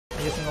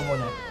ayusin ko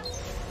muna.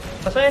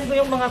 Basahin ko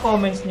yung mga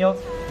comments nyo.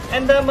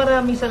 And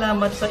maraming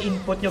salamat sa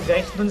input nyo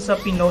guys dun sa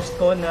pinost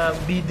ko na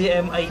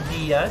BDM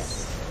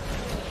ideas.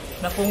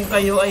 Na kung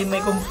kayo ay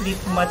may complete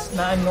match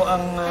na ano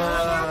ang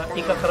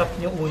ika-craft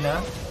nyo una.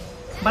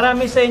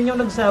 Marami sa inyo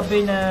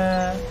nagsabi na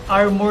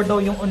armor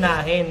daw yung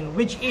unahin.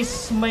 Which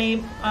is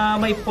may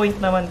point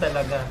naman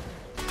talaga.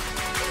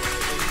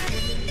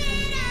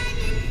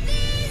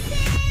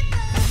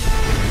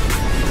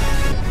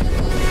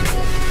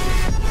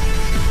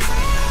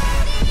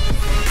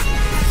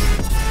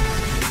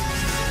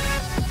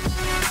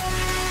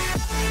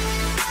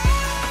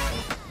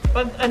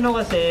 Pag ano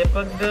kasi,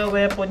 pag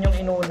weapon yung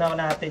inuna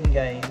natin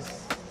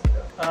guys,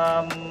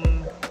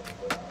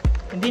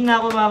 hindi na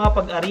ako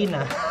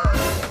makakapag-arena.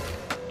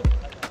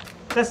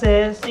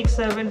 Kasi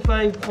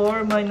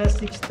 6754 minus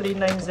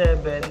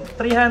 6397,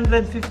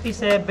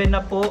 357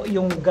 na po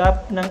yung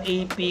gap ng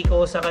AP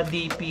ko sa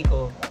DP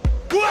ko.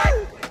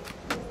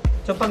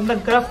 So pag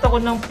nag-craft ako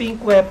ng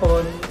pink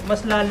weapon,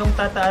 mas lalong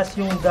tataas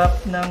yung gap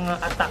ng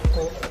attack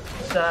ko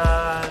sa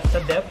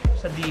depth,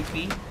 sa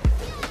DP.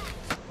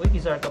 Uy,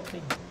 is art of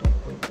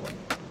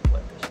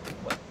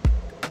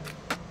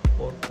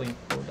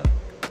 4.4 lang.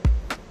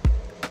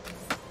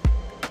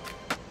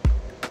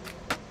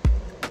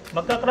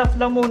 Magka-craft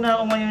lang muna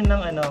ako ngayon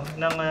ng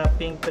ng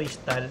pink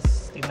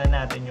crystals. Tingnan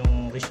natin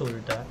yung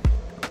resulta.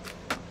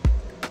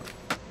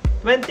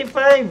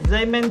 25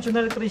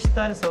 dimensional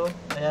crystals, oh.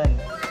 Ayan.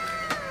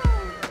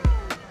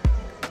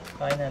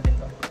 Kain natin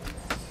 'to.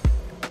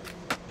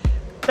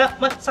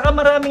 Saka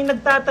maraming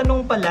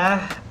nagtatanong pala.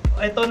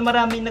 Ito,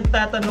 maraming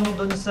nagtatanong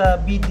doon sa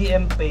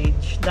BDM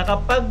page na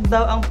kapag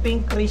daw ang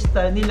pink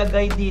crystal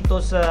nilagay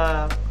dito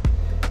sa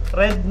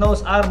red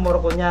nose armor,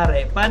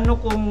 kunyari, paano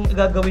kung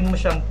gagawin mo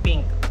siyang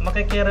pink?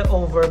 Makikere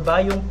over ba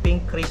yung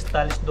pink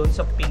crystals doon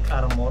sa pink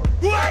armor?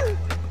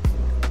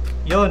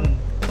 Yun.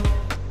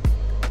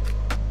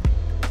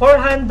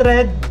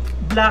 400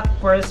 black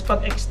pearls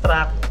pag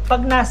extract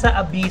pag nasa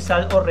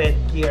abyssal o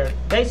red gear.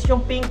 Guys,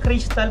 yung pink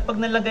crystal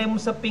pag nalagay mo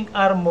sa pink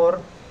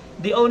armor,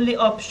 the only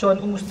option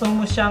kung gusto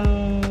mo siyang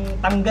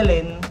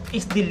tanggalin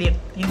is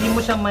delete. Hindi mo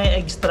siya may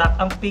extract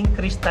ang pink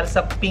crystal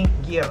sa pink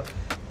gear.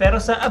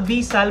 Pero sa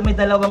abyssal may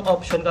dalawang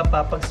option ka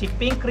pa. Pag si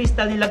pink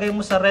crystal nilagay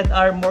mo sa red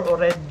armor o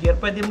red gear,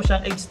 pwede mo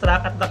siyang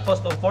extract at the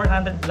cost of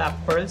 400 black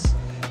pearls.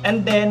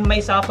 And then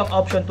may isa pang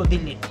option to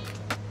delete.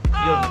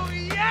 Yun.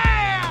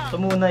 So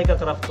muna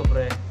ika-craft ko,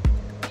 pre.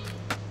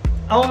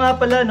 Ako nga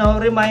pala,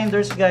 no,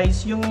 reminders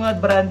guys, yung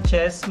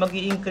branches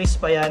mag-i-increase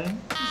pa yan.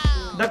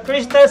 The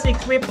crystals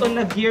equipped on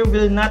a gear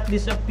will not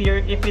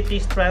disappear if it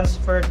is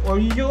transferred or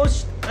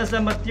used as a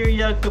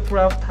material to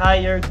craft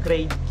higher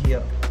grade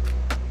gear.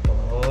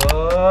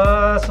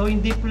 Oh, so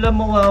hindi pala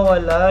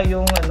mawawala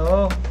yung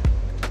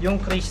yung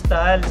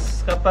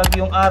crystals kapag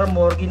yung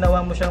armor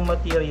ginawa mo siyang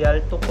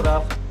material to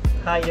craft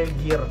higher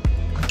gear.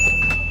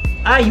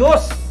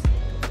 Ayos!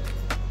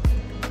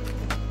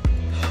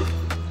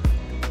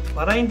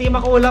 Para hindi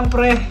makulang,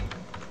 pre.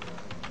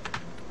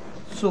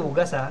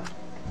 Sugas, ha.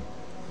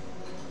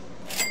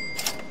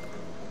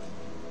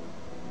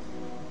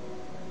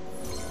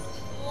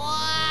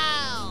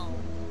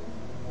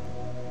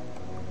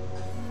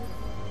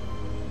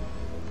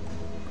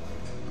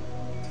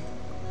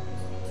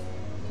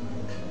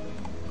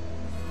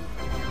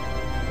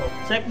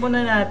 Check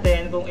muna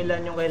natin kung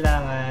ilan yung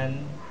kailangan.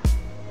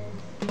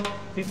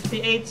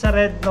 58 sa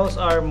red nose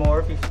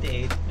armor,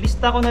 58.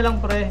 Lista ko na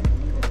lang, pre.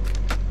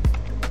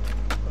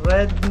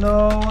 Red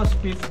nose,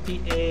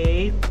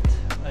 58.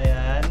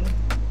 Ayan.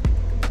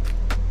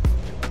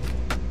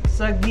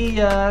 Sa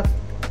giyak,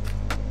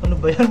 ano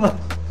ba yan?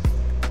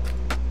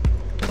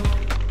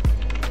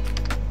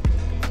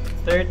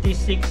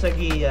 36 sa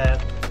giyak.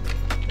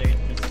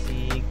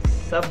 36.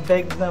 Sa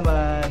bag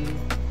naman,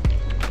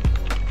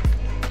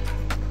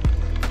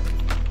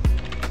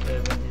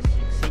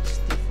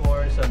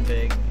 64 sa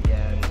bag,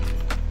 yan.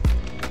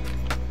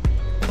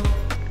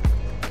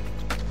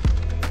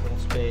 Kung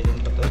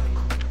spelling pa to.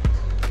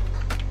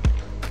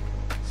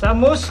 Sa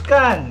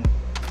muskan,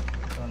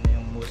 ano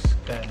yung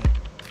muskan?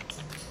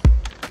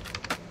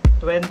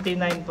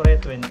 29 pre,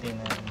 29.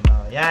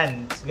 Oh,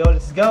 yan, let's go,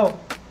 let's go.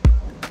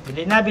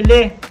 Bili na,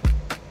 bili.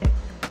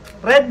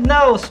 Red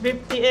nose,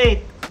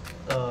 58.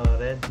 Oh,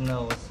 red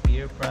nose,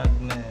 gear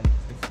fragment,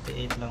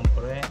 58 lang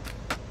pre.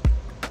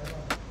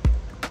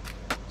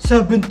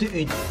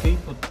 78k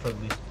foot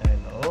progress.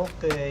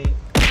 Okay.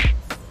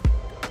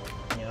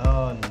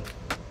 Yan.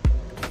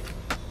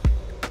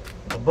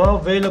 Aba,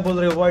 available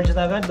rewards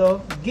na agad,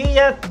 oh.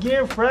 Giyat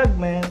gear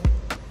fragment.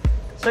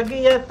 Sa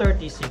Giyat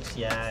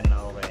 36 yan.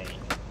 Okay.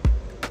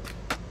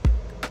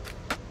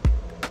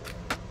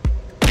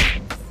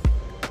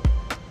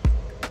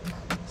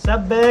 Sa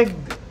bag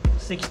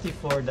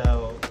 64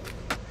 daw.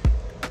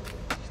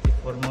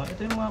 64 mga.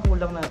 Ito yung mga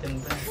kulang natin,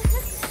 bro.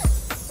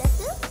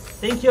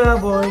 Thank you,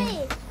 boy.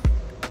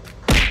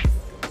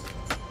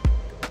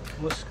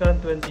 Muskan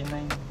 29.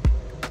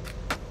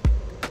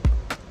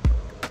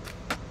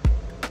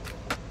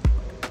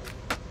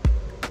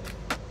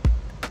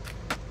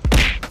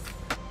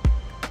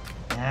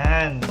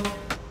 Yan.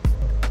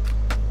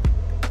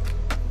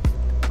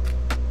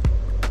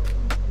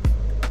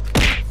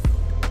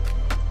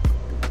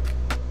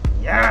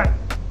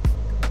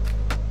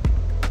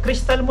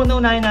 crystal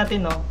muna unahin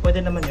natin, no?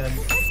 Pwede naman yun.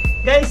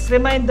 Guys,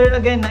 reminder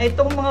again na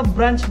itong mga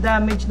branch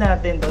damage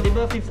natin, do, di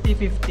ba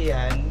 50-50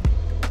 yan?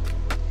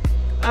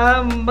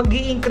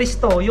 Mag-i-increase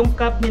to. Yung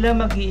cap nila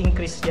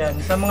mag-i-increase yan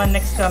sa mga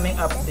next coming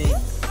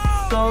updates.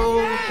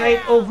 So, kahit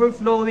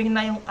overflowing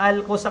na yung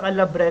alco sa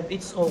kalabrev,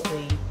 it's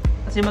okay.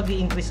 Kasi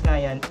mag-i-increase nga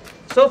yan.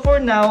 So,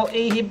 for now,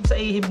 sa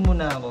ahib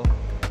muna ako.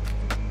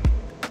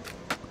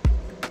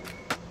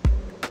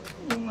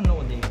 Yung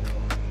ano ko dito.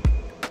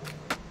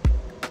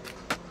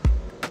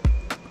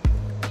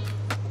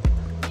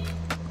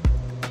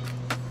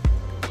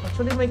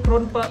 Actually, may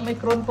cron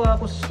pa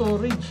ako sa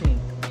storage eh.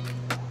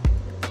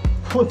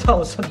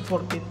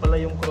 2014 pala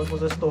yung cron ko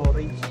sa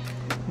storage.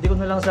 Hindi ko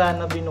na lang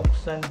sana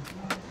binuksan.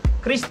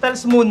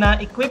 Crystals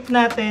muna, equip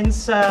natin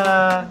sa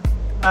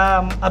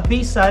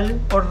abyssal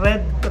or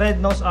red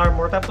nose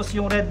armor. Tapos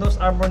yung red nose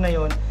armor na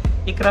yon,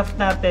 i-craft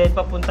natin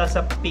papunta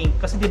sa pink.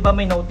 Kasi di ba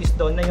may notice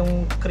doon na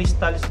yung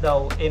crystals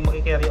daw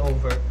maki-carry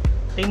over.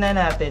 Tingnan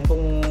natin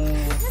kung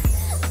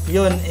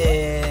yun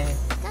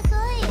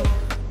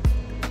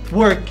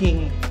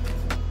working.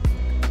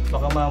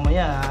 Baka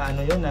mamaya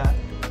ano yun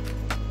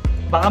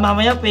baka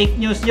mamaya fake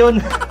news yun.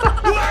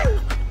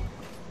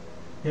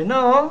 Yun na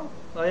oh.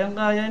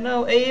 Kayang-kaya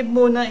na.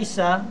 Muna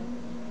isa.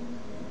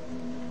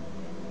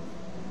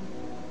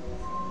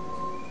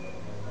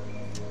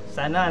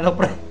 Sana ano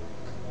pre.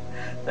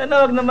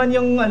 Sana wag naman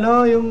yung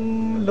yung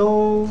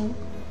low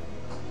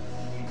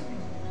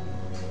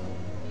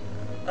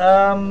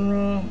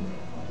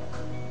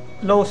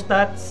low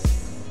stats.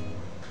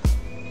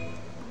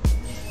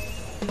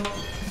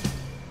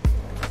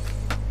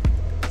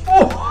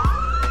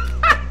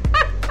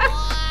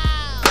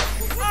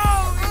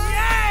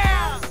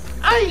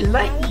 I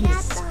like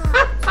this.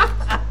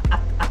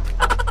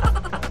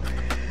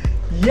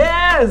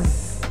 Yes!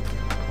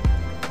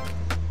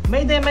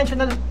 May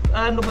dimensional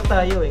ano ba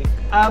tayo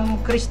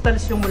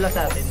crystals yung mula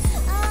sa atin.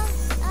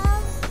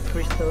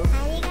 Crystals.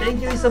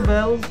 Thank you,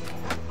 Isabel.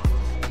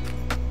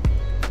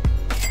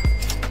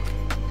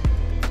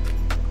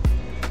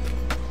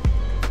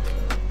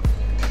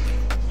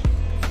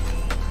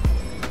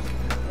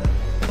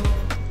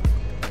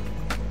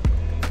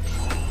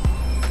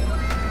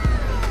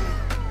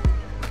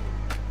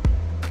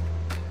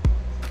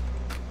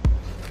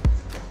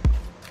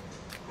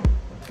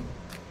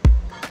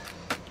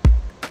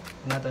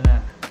 Nato na.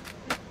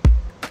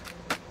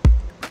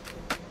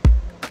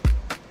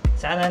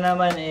 Sana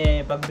naman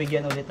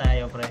pagbigyan ulit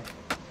tayo, pre.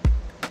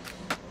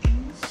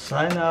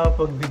 Sana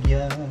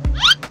pagbigyan.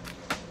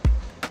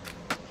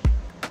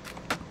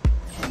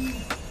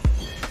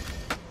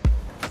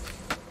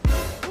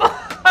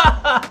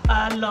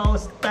 Low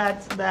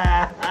stats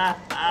na.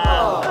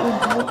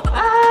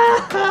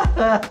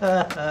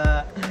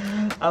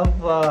 Ang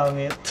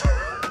pangit.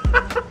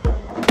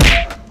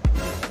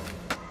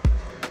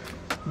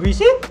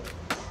 Visit?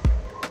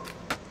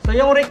 So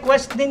yung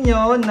request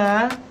ninyo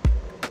na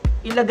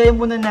ilagay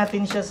muna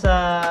natin siya sa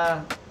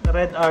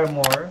red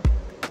armor.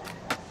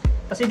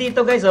 Kasi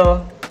dito guys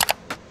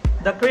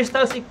the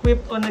crystals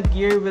equipped on a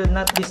gear will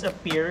not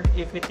disappear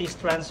if it is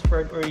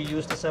transferred or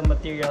used as a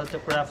material to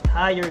craft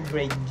higher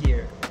grade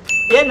gear.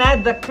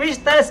 Yan the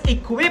crystals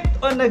equipped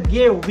on a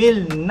gear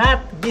will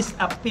not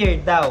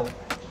disappear daw.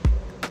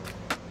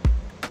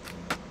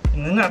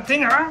 Tingnan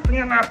natin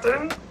tingnan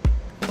natin.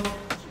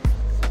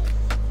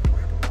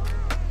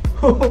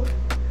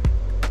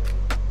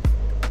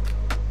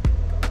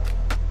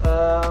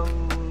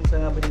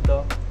 Saan nga ba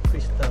dito?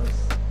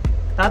 Crystals.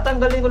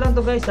 Tatanggalin ko lang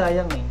to guys,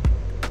 sayang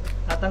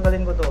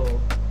Tatanggalin ko to.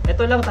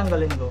 Ito lang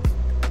tanggalin ko.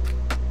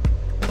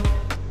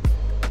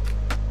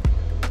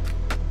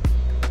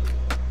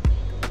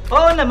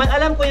 Oo naman,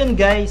 alam ko yun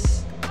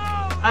guys.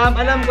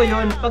 Alam ko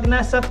yun. Pag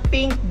nasa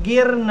pink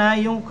gear na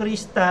yung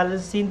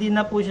crystals, hindi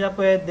na po siya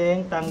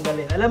pwedeng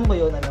tanggalin. Alam ko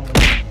yun.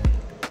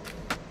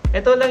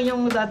 Ito lang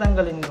yung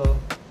tatanggalin ko.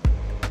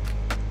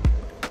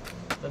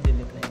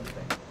 Delete na yun.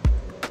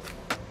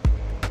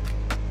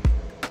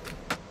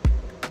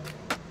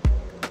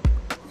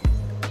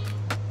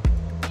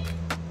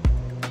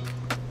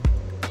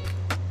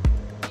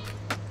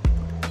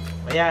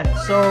 Ayan.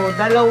 So,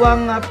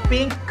 dalawang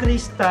pink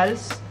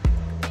crystals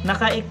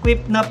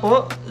naka-equip na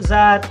po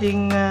sa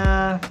ating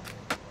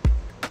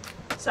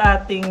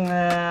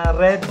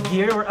red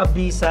gear or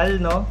abyssal,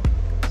 no?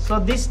 So,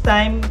 this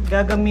time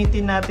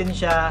gagamitin natin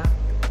siya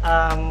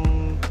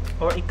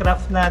or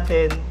i-craft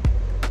natin.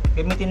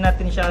 Gamitin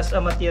natin siya as a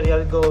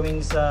material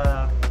going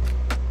sa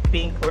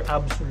pink or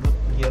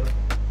absolute gear.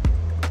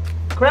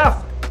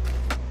 Craft!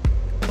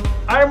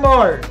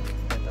 Armor!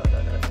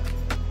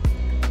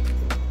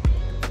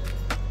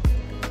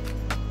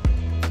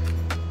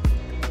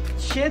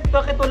 Shit,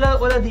 bakit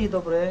wala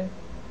dito, pre?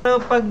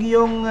 So, pag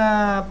yung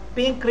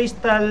pink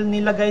crystal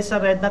nilagay sa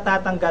red,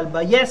 natatanggal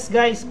ba? Yes,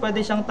 guys,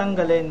 pwede siyang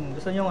tanggalin.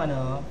 Gusto nyo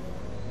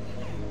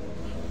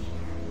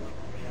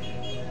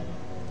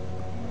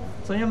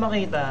gusto nyo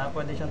makita,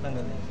 pwede siyang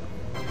tanggalin.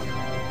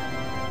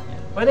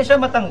 Pwede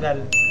siyang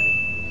matanggal.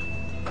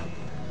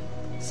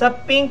 Sa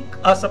pink,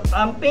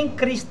 ang pink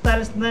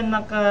crystals na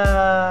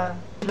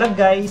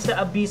lagay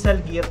sa abyssal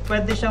gear,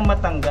 pwede siyang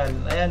matanggal.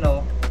 Ayan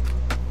o.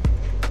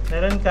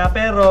 Meron ka,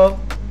 pero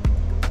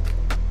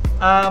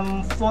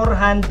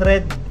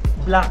 400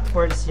 black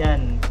pearls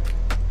yan.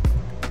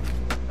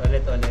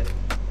 Ulit.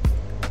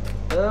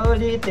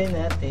 Ulitin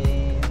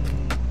natin.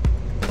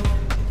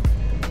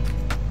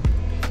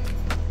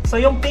 So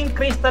yung pink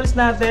crystals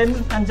natin,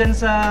 andyan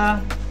sa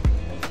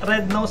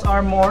red nose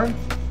armor.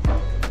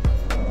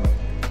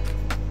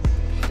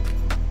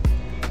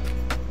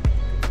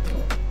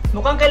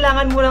 Mukhang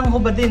kailangan mo lang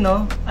hubadin,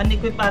 no?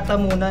 Unequip ata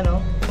muna,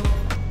 no?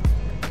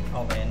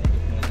 Okay,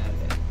 unequip muna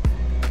natin.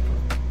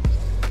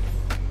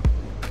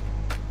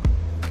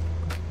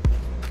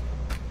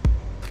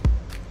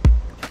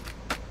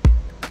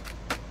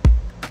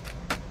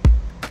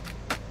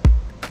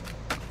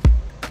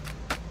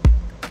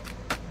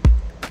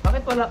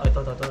 Bakit wala? Oh, ito,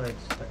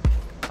 register.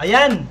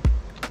 Ayan!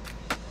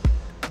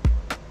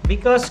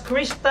 Because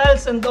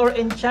crystals and or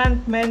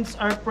enchantments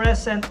are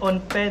present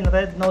on pen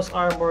red nose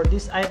armor,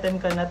 this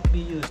item cannot be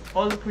used.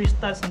 All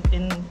crystals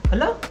and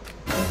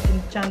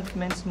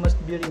enchantments must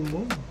be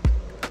removed.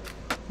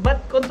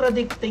 But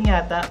contradicting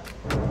yata.